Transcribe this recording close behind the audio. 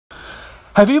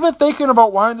Have you been thinking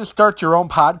about wanting to start your own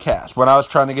podcast? When I was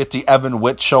trying to get the Evan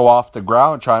Witt show off the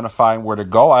ground, trying to find where to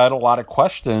go, I had a lot of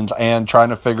questions and trying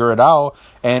to figure it out,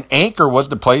 and Anchor was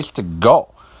the place to go.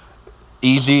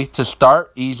 Easy to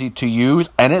start, easy to use,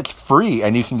 and it's free,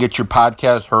 and you can get your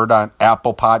podcast heard on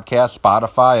Apple Podcasts,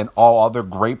 Spotify, and all other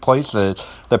great places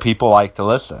that people like to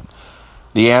listen.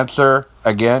 The answer,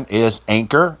 again, is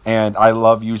Anchor, and I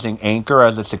love using Anchor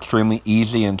as it's extremely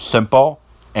easy and simple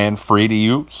and free to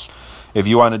use. If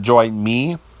you want to join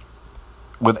me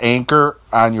with Anchor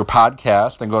on your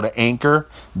podcast, then go to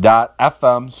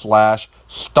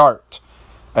anchor.fm/start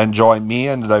and join me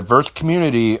in the diverse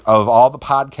community of all the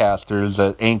podcasters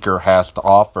that Anchor has to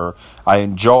offer. I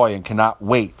enjoy and cannot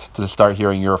wait to start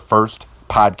hearing your first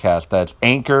podcast. That's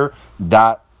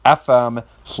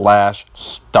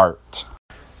anchor.fm/start.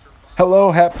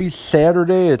 Hello, happy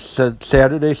Saturday. It's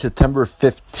Saturday, September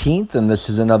 15th, and this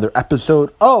is another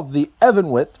episode of the Evan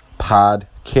Witt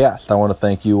podcast. I want to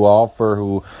thank you all for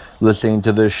who listening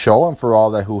to this show and for all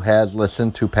that who has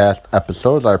listened to past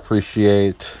episodes. I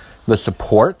appreciate the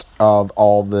support of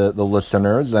all the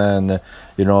listeners, and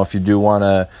if you do want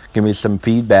to give me some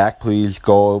feedback, please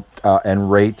go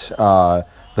and rate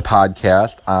the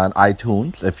podcast on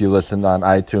iTunes. If you listened on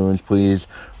iTunes, please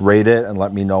rate it and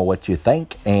let me know what you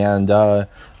think, and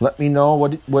let me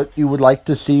know what you would like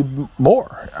to see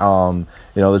more.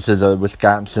 This is a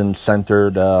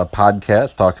Wisconsin-centered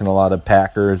podcast, talking a lot of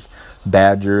Packers,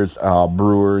 Badgers,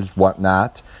 Brewers,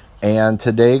 whatnot. And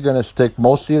today, going to stick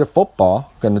mostly to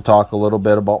football. Going to talk a little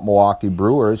bit about Milwaukee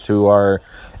Brewers, who are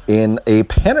in a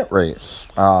pennant race.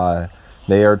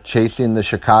 They are chasing the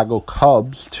Chicago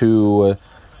Cubs to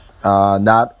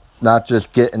not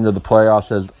just get into the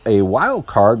playoffs as a wild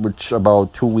card, which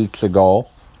about 2 weeks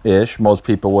ago-ish, most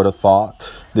people would have thought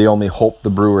the only hope the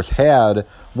Brewers had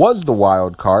was the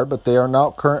wild card, but they are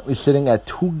now currently sitting at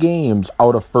 2 games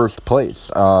out of first place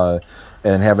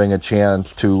and having a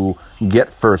chance to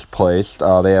get first place.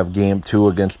 They have Game 2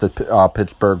 against the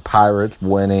Pittsburgh Pirates,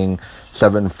 winning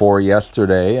 7-4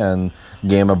 yesterday, and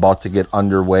game about to get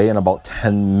underway in about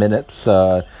 10 minutes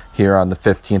here on the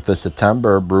 15th of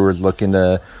September. Brewers looking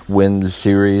to win the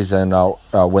series and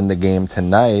win the game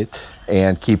tonight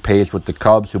and keep pace with the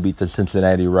Cubs, who beat the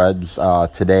Cincinnati Reds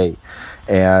today.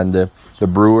 And the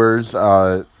Brewers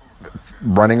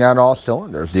running on all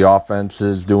cylinders. The offense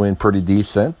is doing pretty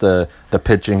decent. The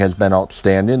pitching has been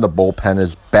outstanding. The bullpen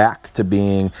is back to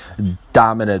being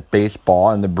dominant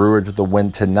baseball, and the Brewers, with the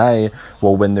win tonight,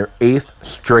 will win their 8th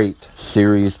straight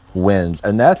series wins.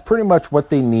 And that's pretty much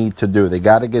what they need to do. They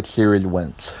got to get series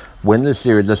wins. Win the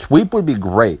series. A sweep would be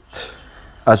great.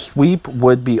 A sweep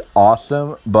would be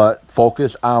awesome, but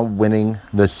focus on winning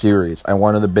the series. And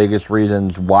one of the biggest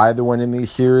reasons why they're winning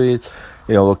these series,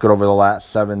 look at over the last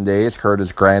 7 days,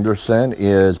 Curtis Granderson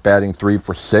is batting 3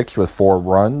 for 6 with 4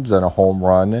 runs and a home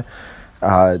run.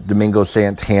 Domingo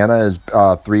Santana is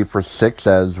 3 for 6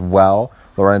 as well.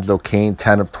 Lorenzo Cain,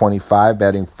 10 of 25,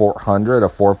 batting .400, a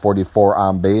 .444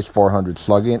 on base, .400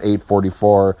 slugging,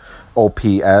 .844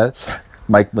 OPS.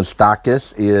 Mike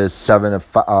Moustakas is 7 of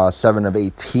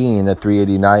 18, a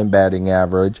 .389 batting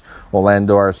average.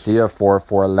 Orlando Arcia, 4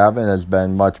 for 11, has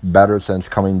been much better since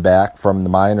coming back from the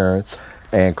minors.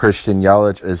 And Christian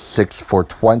Yelich is 6 for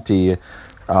 20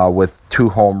 with 2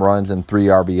 home runs and 3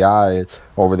 RBIs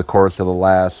over the course of the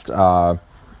last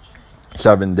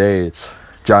 7 days.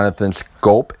 Jonathan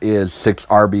Scope is 6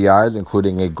 RBIs,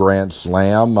 including a grand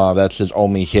slam. That's his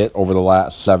only hit over the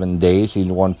last 7 days. He's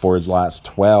won for his last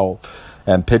 12.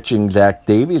 And pitching, Zach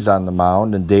Davies on the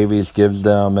mound, and Davies gives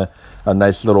them a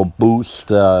nice little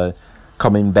boost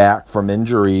coming back from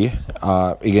injury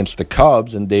against the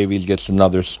Cubs, and Davies gets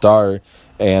another start.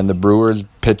 And the Brewers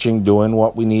pitching doing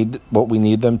what we need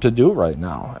them to do right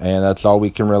now, and that's all we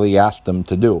can really ask them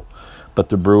to do. But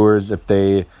the Brewers, if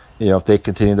they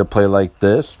continue to play like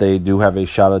this, they do have a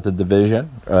shot at the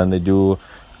division, and they do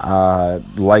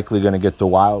likely going to get the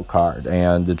wild card.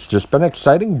 And it's just been an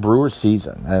exciting Brewer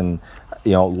season, and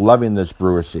loving this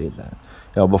Brewer season.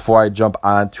 Before I jump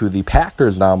on to the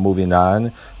Packers now, moving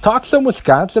on, talk some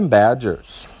Wisconsin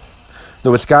Badgers. The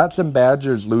Wisconsin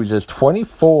Badgers loses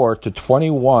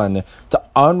 24-21 to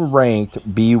unranked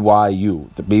BYU.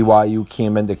 The BYU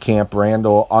came into Camp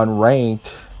Randall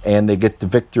unranked, and they get the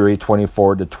victory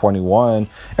 24-21.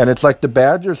 And it's like the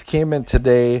Badgers came in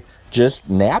today just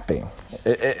napping.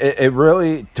 It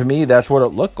really, to me, that's what it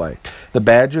looked like. The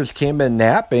Badgers came in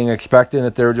napping, expecting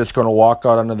that they were just going to walk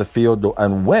out onto the field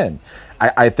and win.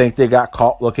 I think they got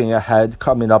caught looking ahead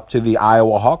coming up to the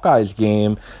Iowa Hawkeyes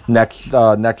game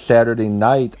next Saturday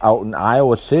night out in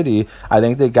Iowa City. I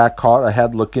think they got caught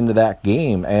ahead looking to that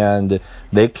game, and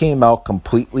they came out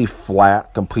completely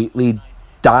flat, completely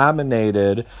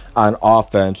dominated on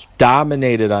offense,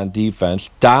 dominated on defense,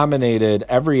 dominated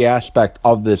every aspect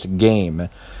of this game.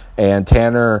 And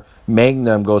Tanner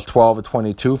Magnum goes 12 of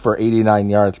 22 for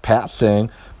 89 yards passing,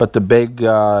 but the big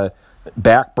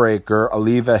backbreaker,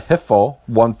 Aliva Hiffel,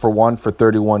 1 for 1 for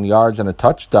 31 yards and a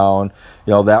touchdown.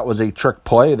 That was a trick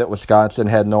play that Wisconsin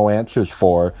had no answers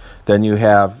for. Then you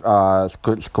have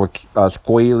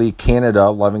Squaley Canada,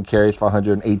 11 carries for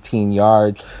 118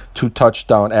 yards, 2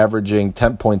 touchdowns, averaging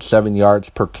 10.7 yards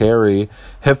per carry.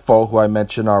 Hiffel, who I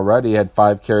mentioned already, had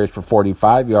 5 carries for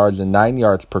 45 yards and 9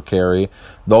 yards per carry.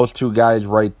 Those two guys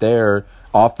right there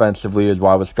offensively is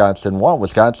why Wisconsin won.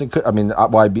 Wisconsin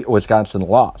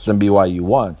lost and BYU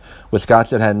won.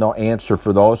 Wisconsin had no answer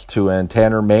for those two, and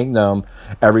Tanner Magnum,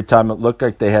 every time it looked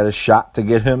like they had a shot to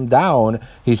get him down,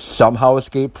 he somehow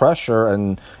escaped pressure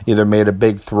and either made a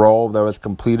big throw that was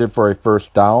completed for a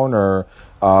first down or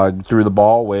threw the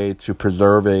ball away to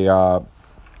preserve a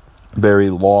very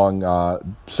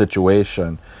long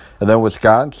situation. And then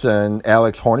Wisconsin,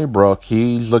 Alex Hornibrook,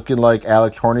 he's looking like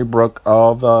Alex Hornibrook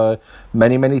of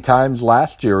many, many times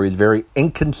last year. He's very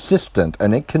inconsistent,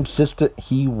 and inconsistent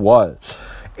he was.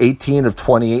 18 of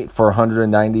 28 for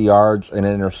 190 yards and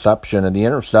an interception, and the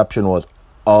interception was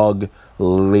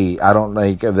ugly. I don't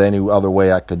think of any other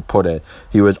way I could put it.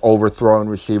 He was overthrowing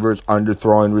receivers,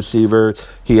 underthrowing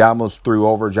receivers. He almost threw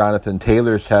over Jonathan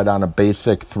Taylor's head on a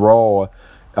basic throw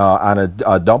on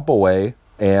a dump away.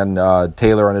 And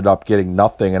Taylor ended up getting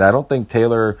nothing. And I don't think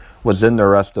Taylor was in the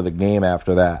rest of the game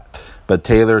after that. But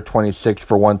Taylor, 26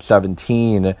 for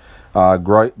 117.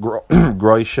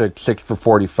 Groishik, 6 for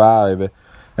 45.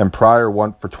 And Pryor,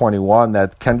 1 for 21.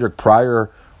 That Kendrick Pryor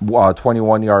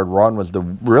 21-yard run was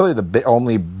the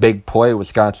only big play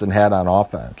Wisconsin had on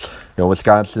offense.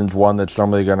 Wisconsin's one that's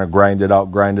normally going to grind it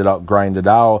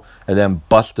out, and then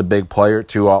bust a big play or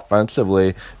two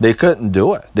offensively. They couldn't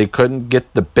do it. They couldn't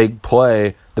get the big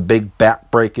play, the big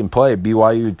back-breaking play.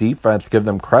 BYU defense, give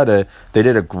them credit, they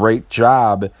did a great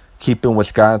job keeping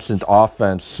Wisconsin's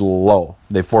offense low.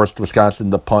 They forced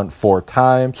Wisconsin to punt 4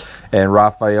 times, and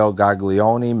Rafael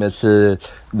Gaglione misses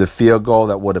the field goal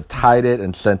that would have tied it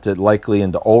and sent it likely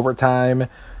into overtime.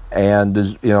 And,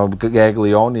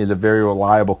 Gaglione is a very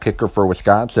reliable kicker for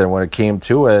Wisconsin. When it came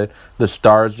to it, the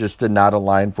stars just did not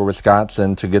align for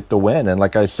Wisconsin to get the win. And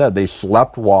like I said, they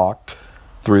sleptwalk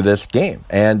through this game,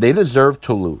 and they deserve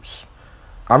to lose.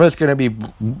 I'm just going to be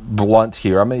blunt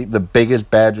here. I'm the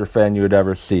biggest Badger fan you would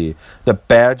ever see. The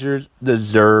Badgers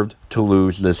deserved to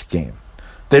lose this game.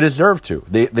 They deserved to.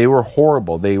 They were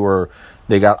horrible. They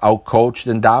got outcoached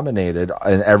and dominated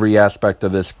in every aspect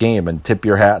of this game. And tip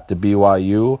your hat to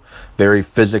BYU. Very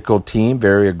physical team,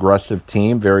 very aggressive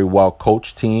team, very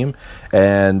well-coached team.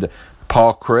 And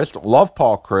Paul Chryst, love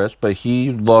Paul Chryst, but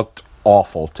he looked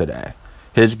awful today.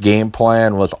 His game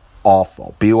plan was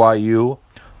awful. BYU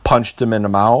punched him in the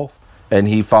mouth, and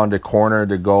he found a corner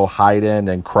to go hide in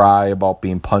and cry about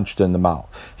being punched in the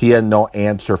mouth. He had no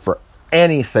answer for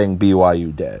anything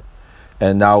BYU did.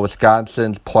 And now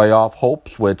Wisconsin's playoff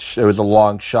hopes, which it was a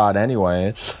long shot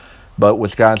anyway, but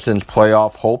Wisconsin's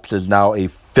playoff hopes is now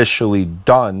officially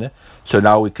done. So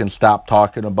now we can stop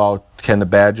talking about can the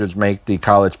Badgers make the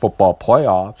college football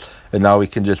playoffs, and now we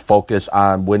can just focus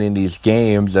on winning these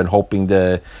games and hoping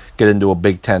to get into a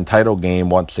Big Ten title game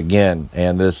once again.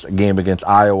 And this game against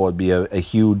Iowa would be a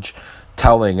huge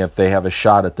telling if they have a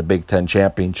shot at the Big Ten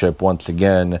championship once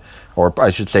again, or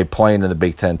I should say playing in the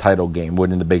Big Ten title game,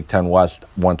 winning the Big Ten West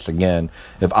once again.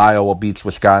 If Iowa beats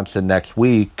Wisconsin next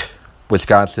week,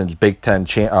 Wisconsin's Big Ten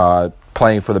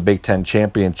playing for the Big Ten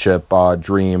championship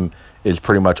dream is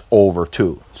pretty much over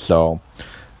too. So,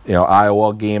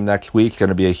 Iowa game next week is going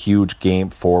to be a huge game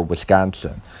for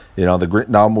Wisconsin.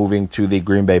 Now moving to the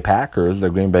Green Bay Packers. The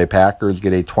Green Bay Packers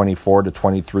get a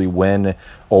 24-23 win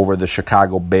over the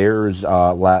Chicago Bears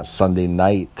last Sunday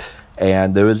night.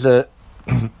 And there was the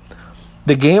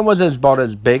game was about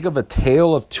as big of a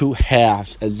tale of two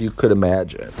halves as you could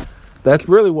imagine. That's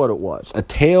really what it was, a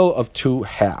tale of two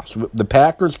halves. The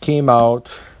Packers came out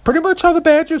pretty much how the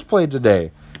Badgers played today.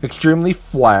 Extremely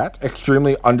flat,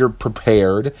 extremely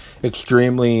underprepared,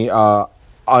 extremely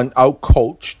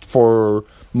outcoached for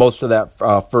most of that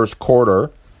first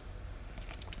quarter.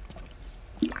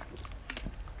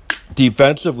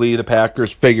 Defensively, the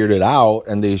Packers figured it out,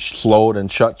 and they slowed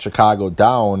and shut Chicago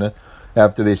down.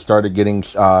 after they started getting,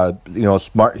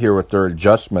 smart here with their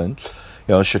adjustments.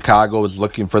 Chicago was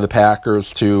looking for the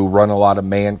Packers to run a lot of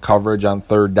man coverage on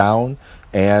third down,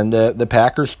 and the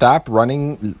Packers stopped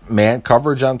running man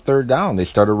coverage on third down. They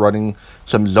started running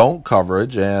some zone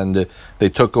coverage, and they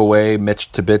took away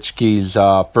Mitch Trubisky's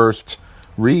first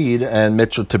read, and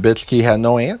Mitchell Trubisky had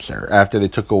no answer after they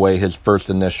took away his first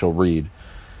initial read.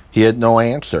 He had no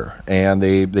answer, and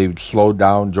they slowed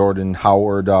down Jordan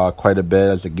Howard quite a bit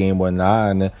as the game went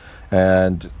on,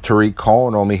 and Tariq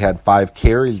Cohen only had 5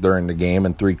 carries during the game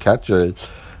and 3 catches.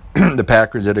 The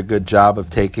Packers did a good job of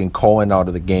taking Cohen out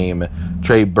of the game.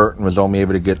 Trey Burton was only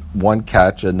able to get 1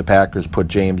 catch, and the Packers put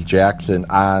James Jackson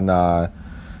on.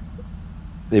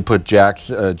 They put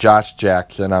Josh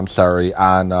Jackson,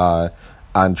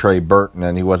 on Trey Burton,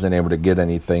 and he wasn't able to get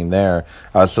anything there.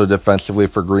 So defensively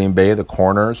for Green Bay, the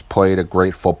corners played a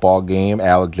great football game.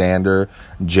 Alexander,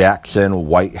 Jackson,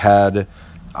 Whitehead,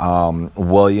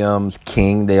 Williams,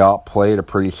 King, they all played a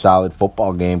pretty solid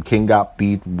football game. King got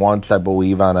beat once, I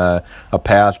believe, on a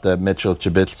pass that Mitchell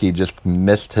Trubisky just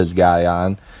missed his guy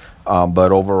on.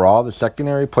 But overall, the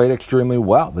secondary played extremely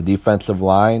well. The defensive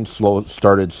line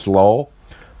started slow,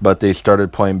 but they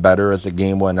started playing better as the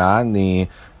game went on. The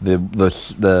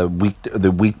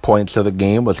weak points of the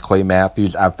game was Clay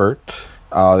Matthews' effort.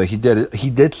 He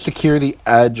did secure the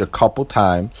edge a couple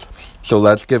times, so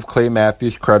let's give Clay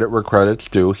Matthews credit where credit's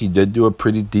due. He did do a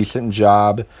pretty decent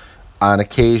job on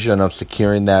occasion of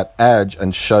securing that edge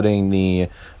and shutting the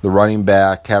running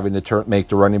back, having to make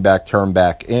the running back turn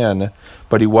back in,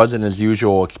 but he wasn't his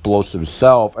usual explosive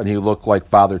self, and he looked like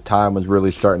Father Time was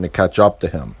really starting to catch up to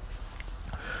him.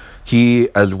 He,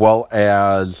 as well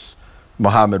as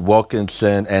Muhammad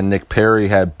Wilkinson and Nick Perry,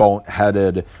 had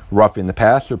boneheaded roughing the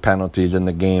passer penalties in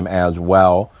the game as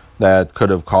well that could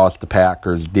have cost the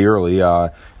Packers dearly.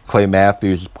 Clay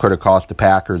Matthews could have cost the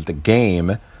Packers the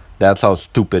game. That's how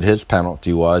stupid his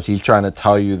penalty was. He's trying to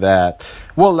tell you that,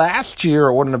 well, last year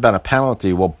it wouldn't have been a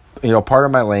penalty. Well, part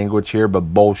of my language here, but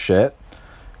bullshit.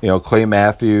 Clay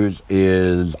Matthews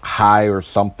is high or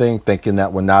something, thinking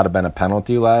that would not have been a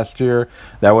penalty last year.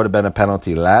 That would have been a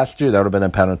penalty last year. That would have been a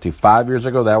penalty 5 years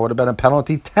ago. That would have been a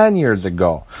penalty 10 years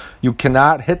ago. You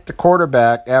cannot hit the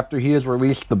quarterback after he has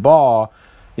released the ball.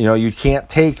 You can't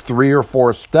take 3 or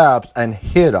 4 steps and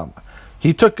hit him.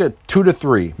 He took it 2 to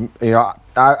 3.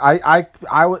 I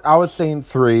was saying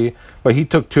 3, but he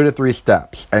took 2 to 3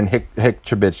 steps and hit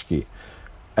Trubisky,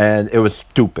 and it was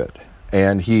stupid.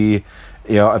 And he.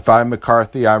 If I'm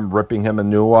McCarthy, I'm ripping him a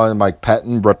new one. Mike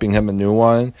Pettin ripping him a new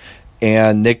one.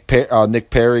 And Nick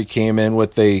Perry came in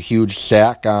with a huge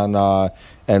sack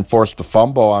and forced a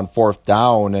fumble on 4th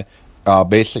down,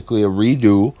 basically a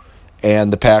redo,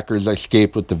 and the Packers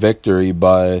escaped with the victory.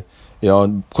 But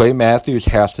Clay Matthews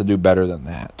has to do better than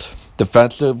that.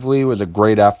 Defensively, it was a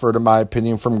great effort, in my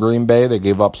opinion, from Green Bay. They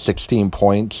gave up 16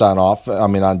 points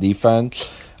on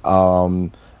defense.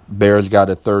 Bears got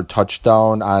a 3rd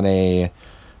touchdown on a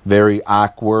very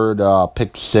awkward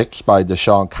pick 6 by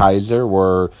Deshaun Kaiser,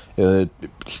 where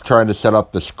trying to set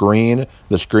up the screen.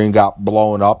 The screen got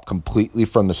blown up completely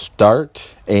from the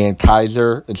start, and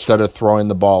Kaiser, instead of throwing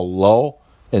the ball low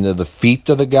into the feet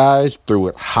of the guys, threw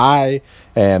it high,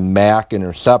 and Mack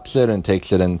intercepts it and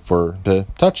takes it in for the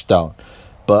touchdown.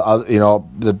 But,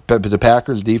 the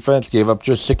Packers defense gave up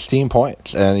just 16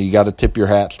 points, and you got to tip your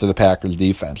hats to the Packers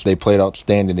defense. They played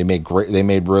outstanding. They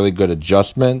made really good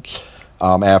adjustments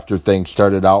after things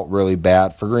started out really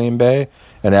bad for Green Bay.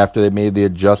 And after they made the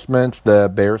adjustments,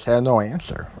 the Bears had no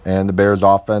answer. And the Bears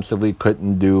offensively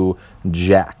couldn't do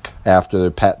jack after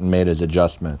Patton made his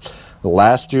adjustments.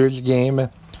 Last year's game,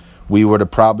 we would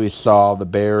have probably saw the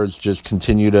Bears just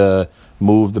continue to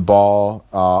move the ball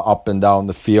up and down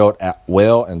the field at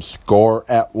will and score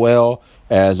at will,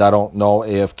 as I don't know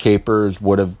if Capers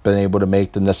would have been able to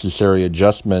make the necessary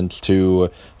adjustments to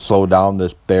slow down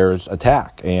this Bears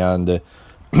attack. And,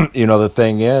 the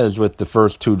thing is, with the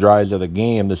first 2 drives of the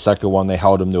game, the second one they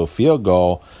held him to a field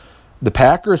goal, the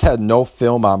Packers had no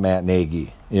film on Matt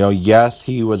Nagy. Yes,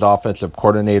 he was offensive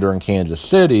coordinator in Kansas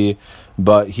City,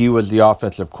 but he was the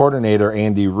offensive coordinator,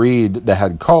 Andy Reid, the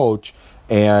head coach,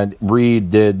 and Reid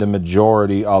did the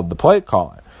majority of the play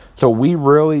calling. So we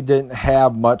really didn't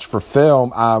have much for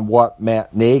film on what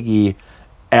Matt Nagy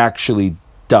actually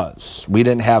does. We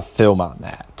didn't have film on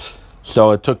that.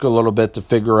 So it took a little bit to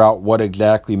figure out what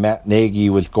exactly Matt Nagy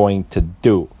was going to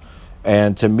do.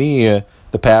 And to me,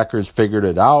 the Packers figured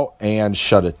it out and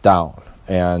shut it down.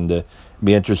 And it'd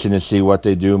be interesting to see what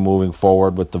they do moving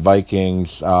forward with the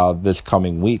Vikings this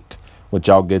coming week, which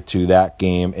I'll get to that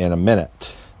game in a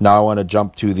minute. Now I want to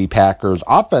jump to the Packers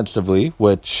offensively,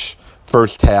 which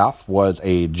First half was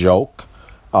a joke.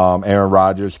 Aaron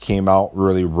Rodgers came out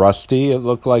really rusty, it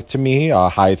looked like to me.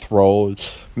 High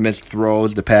throws, missed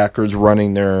throws. The Packers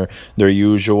running their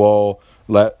usual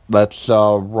let's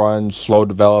run slow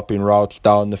developing routes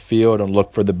down the field and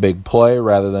look for the big play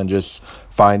rather than just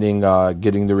getting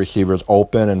the receivers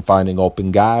open and finding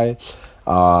open guys.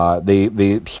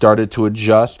 They started to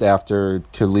adjust after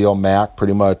Khalil Mack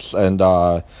pretty much, and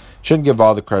shouldn't give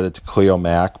all the credit to Khalil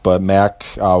Mack, but Mack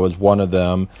was one of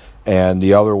them. And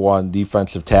the other one,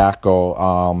 defensive tackle,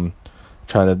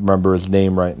 trying to remember his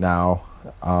name right now.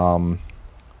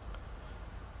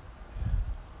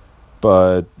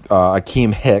 But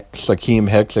Akeem Hicks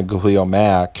and Khalil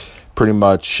Mack pretty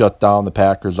much shut down the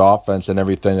Packers' offense and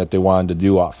everything that they wanted to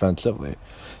do offensively.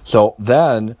 So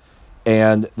then,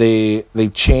 and they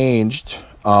changed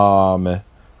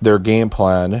their game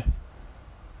plan.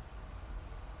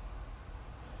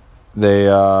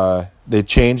 They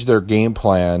changed their game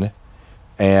plan,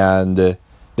 and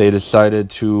they decided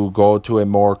to go to a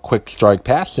more quick strike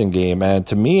passing game. And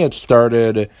to me, it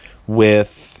started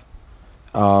with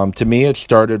when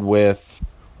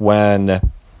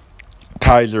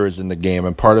Kaiser is in the game,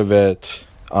 and part of it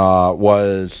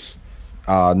was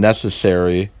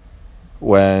necessary.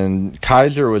 When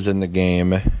Kaiser was in the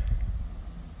game,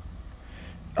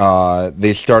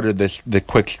 they started the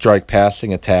quick strike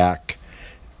passing attack,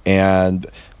 and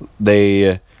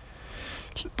they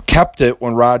kept it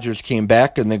when Rodgers came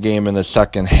back in the game in the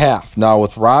second half. Now,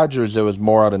 with Rodgers, it was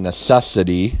more out of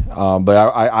necessity,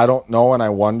 but I don't know, and I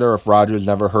wonder if Rodgers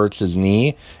never hurts his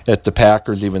knee, if the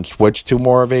Packers even switched to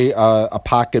more of a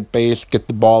pocket-based, get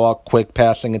the ball out quick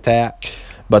passing attack.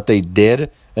 But they did,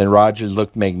 and Rodgers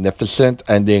looked magnificent,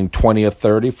 ending 20 of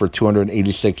 30 for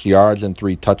 286 yards and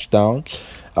 3 touchdowns.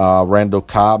 Randall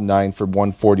Cobb, 9 for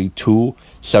 142,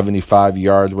 75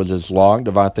 yards was his long.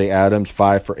 Devontae Adams,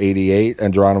 5 for 88,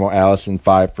 and Geronimo Allison,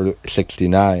 5 for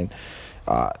 69.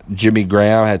 Jimmy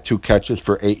Graham had 2 catches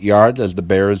for 8 yards, as the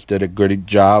Bears did a good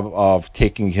job of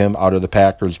taking him out of the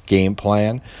Packers' game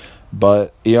plan.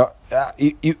 But you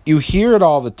hear it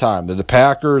all the time. Did the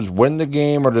Packers win the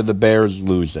game or did the Bears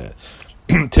lose it?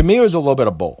 To me, it was a little bit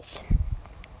of both.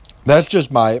 That's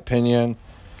just my opinion.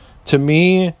 To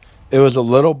me, it was a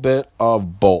little bit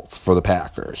of both for the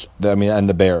Packers. And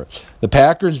the Bears. The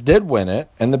Packers did win it,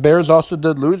 and the Bears also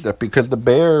did lose it, because the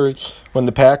Bears, when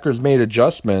the Packers made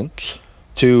adjustments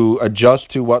to adjust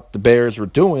to what the Bears were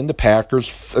doing,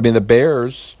 the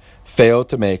Bears failed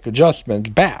to make adjustments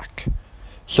back.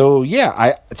 So,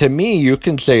 yeah, to me, you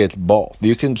can say it's both.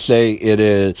 You can say it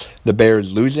is the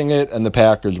Bears losing it and the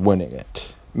Packers winning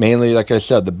it. Mainly, like I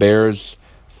said, the Bears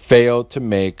failed to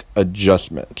make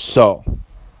adjustments. So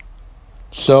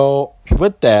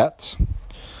with that,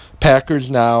 Packers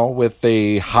now with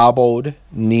a hobbled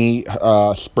knee,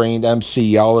 sprained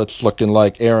MCL, it's looking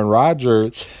like Aaron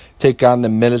Rodgers take on the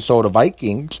Minnesota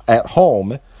Vikings at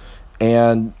home.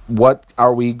 And what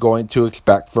are we going to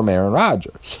expect from Aaron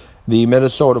Rodgers? The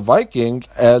Minnesota Vikings,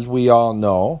 as we all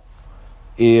know,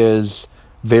 is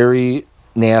very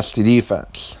nasty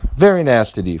defense. Very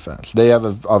nasty defense. They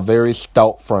have a very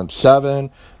stout front seven.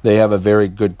 They have a very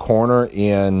good corner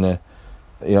in...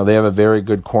 they have a very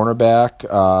good cornerback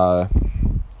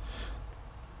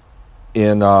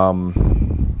in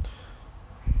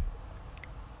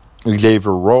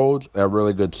Xavier Rhodes, a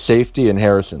really good safety in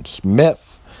Harrison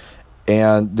Smith.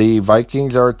 And the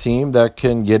Vikings are a team that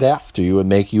can get after you and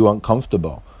make you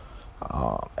uncomfortable.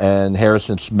 And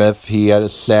Harrison Smith, he had a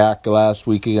sack last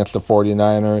week against the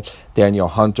 49ers. Daniel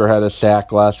Hunter had a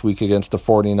sack last week against the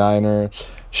 49ers.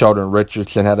 Sheldon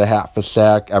Richardson had a half a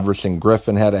sack. Everson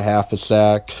Griffin had a half a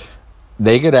sack.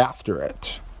 They get after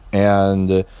it,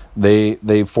 and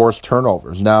they force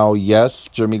turnovers. Now, yes,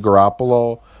 Jimmy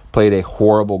Garoppolo played a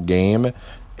horrible game,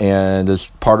 and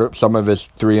as part of some of his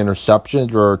 3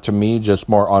 interceptions were, to me, just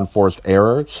more unforced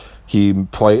errors. He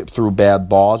played through bad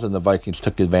balls, and the Vikings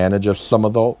took advantage of some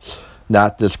of those.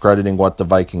 Not discrediting what the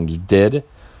Vikings did.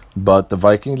 But the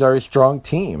Vikings are a strong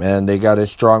team, and they got a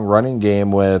strong running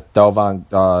game with Delvin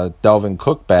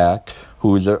Cook back,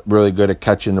 who's really good at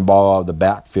catching the ball out of the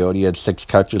backfield. He had 6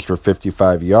 catches for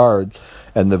 55 yards,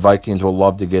 and the Vikings will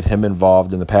love to get him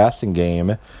involved in the passing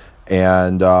game.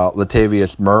 And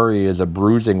Latavius Murray is a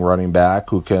bruising running back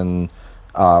who can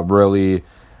really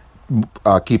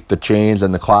keep the chains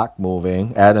and the clock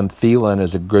moving. Adam Thielen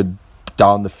is a good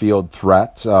down-the-field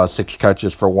threat, 6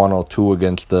 catches for 102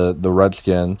 against the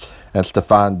Redskins. And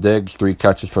Stephon Diggs, 3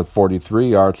 catches for 43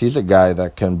 yards. He's a guy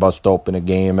that can bust open a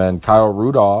game. And Kyle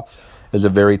Rudolph is a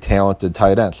very talented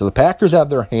tight end. So the Packers have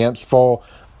their hands full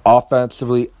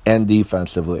offensively and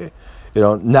defensively.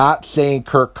 Not saying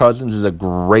Kirk Cousins is a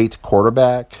great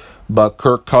quarterback, but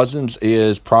Kirk Cousins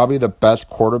is probably the best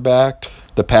quarterback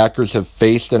the Packers have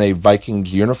faced in a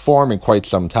Vikings uniform in quite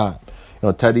some time.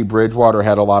 Teddy Bridgewater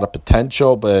had a lot of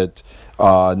potential, but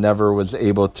never was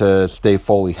able to stay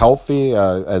fully healthy,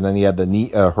 and then he had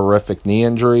the horrific knee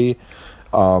injury.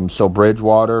 So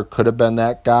Bridgewater could have been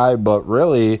that guy, but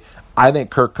really, I think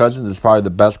Kirk Cousins is probably the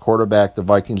best quarterback the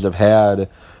Vikings have had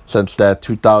since that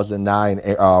 2009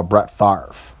 Brett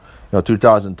Favre.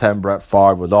 2010 Brett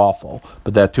Favre was awful,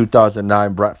 but that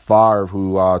 2009 Brett Favre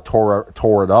who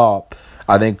tore it up,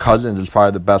 I think Cousins is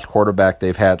probably the best quarterback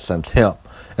they've had since him.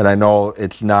 And I know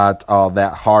it's not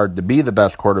that hard to be the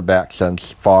best quarterback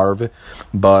since Favre,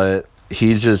 but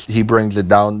he brings it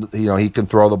down. He can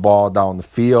throw the ball down the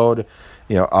field.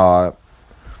 He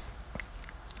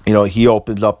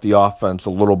opens up the offense a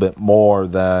little bit more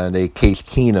than a Case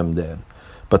Keenum did.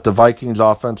 But the Vikings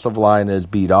offensive line is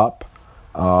beat up.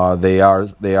 They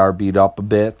are beat up a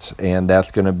bit, and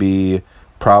that's going to be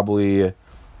probably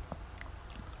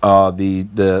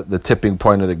the tipping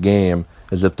point of the game,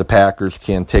 is if the Packers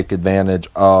can take advantage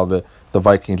of the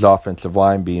Vikings offensive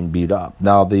line being beat up.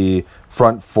 Now the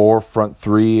front four, front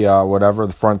three,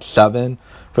 the front seven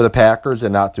for the Packers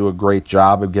did not do a great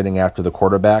job of getting after the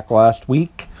quarterback last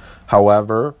week.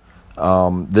 However,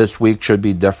 this week should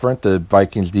be different. The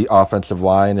Vikings' offensive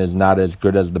line is not as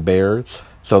good as the Bears.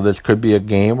 So this could be a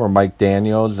game where Mike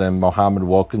Daniels and Muhammad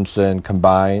Wilkinson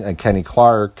combine, and Kenny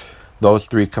Clark, those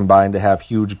three combine to have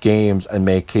huge games and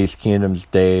make Case Keenum's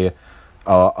day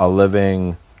a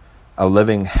living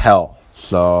hell.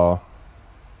 So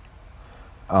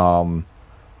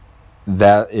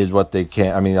that is what they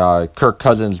can. Kirk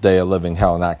Cousins' day a living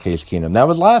hell, not Case Keenum. That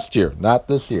was last year, not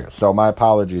this year. So my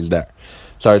apologies there.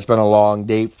 Sorry, it's been a long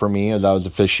day for me as I was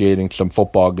officiating some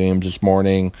football games this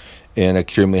morning in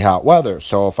extremely hot weather.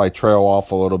 So if I trail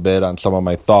off a little bit on some of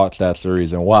my thoughts, that's the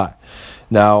reason why.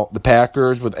 Now, the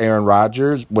Packers with Aaron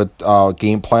Rodgers, with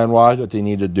game plan-wise, what they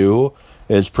need to do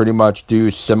is pretty much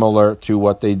do similar to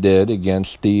what they did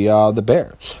against the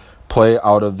Bears. Play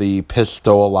out of the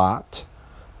pistol a lot.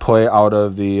 Play out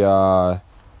of the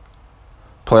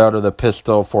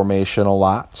pistol formation a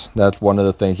lot. That's one of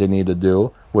the things they need to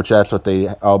do, which that's what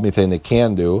the only thing they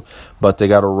can do. But they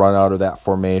got to run out of that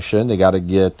formation. They got to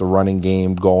get the running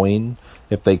game going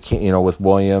if they can. With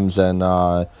Williams and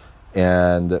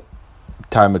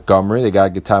Ty Montgomery, they got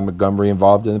to get Ty Montgomery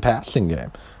involved in the passing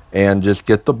game and just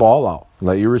get the ball out.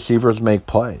 Let your receivers make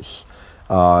plays.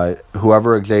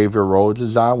 Whoever Xavier Rhodes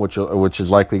is on, which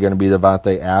is likely going to be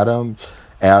Devontae Adams.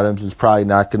 Adams is probably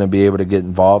not going to be able to get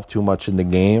involved too much in the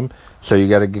game. So you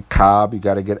got to get Cobb, you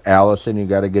got to get Allison, you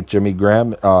got to get Jimmy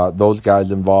Graham, those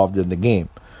guys involved in the game.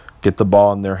 Get the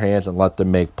ball in their hands and let them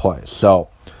make plays. So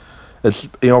it's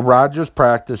Rodgers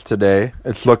practiced today.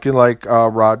 It's looking like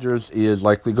Rodgers is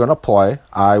likely going to play.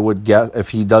 I would guess if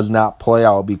he does not play,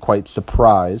 I'll be quite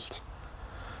surprised.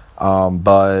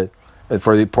 But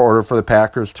for the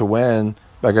Packers to win,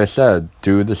 like I said,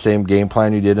 do the same game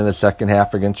plan you did in the second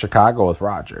half against Chicago with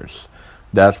Rodgers.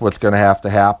 That's what's going to have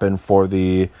to happen for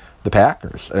the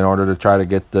Packers in order to try to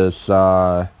get this.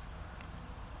 That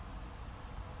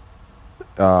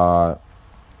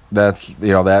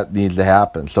needs to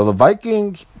happen. So the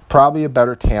Vikings probably a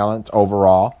better talent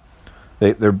overall.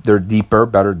 They're deeper,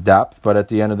 better depth. But at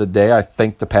the end of the day, I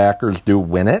think the Packers do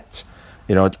win it.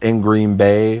 It's in Green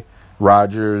Bay.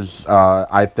 Rodgers,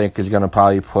 I think, is going to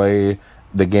probably play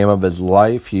the game of his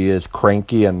life. He is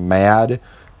cranky and mad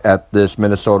at this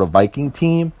Minnesota Viking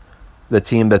team, the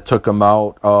team that took him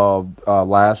out of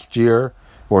last year,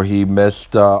 where he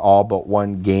missed all but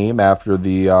one game after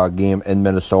the game in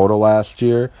Minnesota last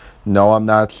year. No, I'm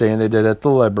not saying they did it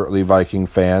deliberately, Viking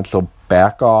fans, so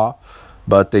back off.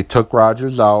 But they took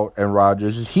Rodgers out, and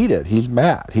Rodgers is heated. He's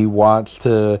mad. He wants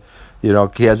to, he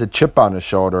has a chip on his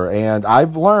shoulder. And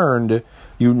I've learned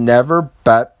you never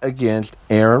bet against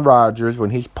Aaron Rodgers when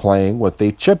he's playing with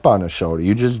a chip on his shoulder.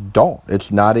 You just don't.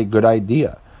 It's not a good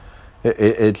idea.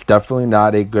 It's definitely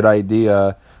not a good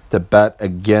idea to bet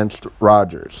against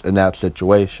Rodgers in that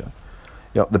situation.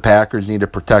 The Packers need to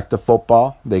protect the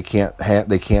football. They can't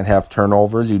have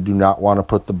turnovers. You do not want to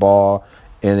put the ball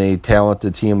in a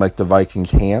talented team like the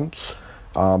Vikings' hands.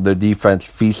 The defense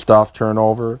feasts off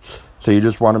turnovers. So you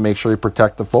just want to make sure you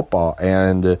protect the football.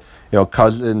 And,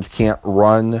 Cousins can't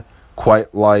run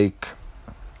quite like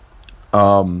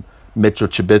Mitchell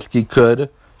Trubisky could.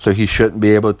 So he shouldn't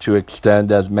be able to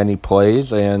extend as many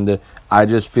plays. And I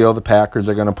just feel the Packers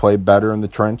are going to play better in the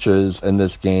trenches in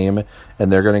this game.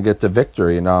 And they're going to get the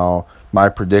victory. Now, my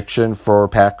prediction for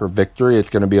Packer victory, it's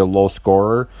going to be a low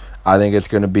scorer. I think it's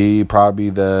going to be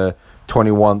probably the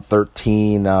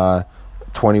 21-13,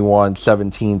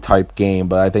 21-17 type game,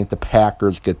 but I think the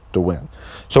Packers get the win.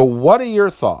 So what are your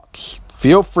thoughts?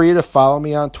 Feel free to follow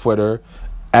me on Twitter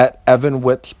at Evan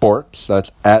Witt Sports. That's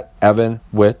at Evan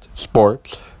Witt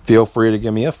Sports. Feel free to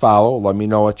give me a follow. Let me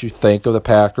know what you think of the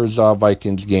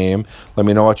Packers-Vikings game. Let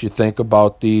me know what you think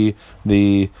about the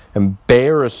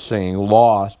embarrassing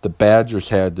loss the Badgers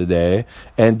had today.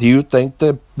 And do you think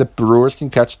the Brewers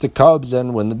can catch the Cubs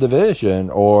and win the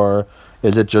division? Or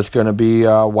is it just going to be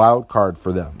a wild card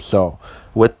for them? So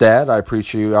with that, I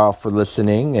appreciate you all for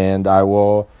listening, and I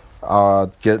will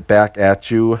get back at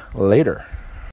you later.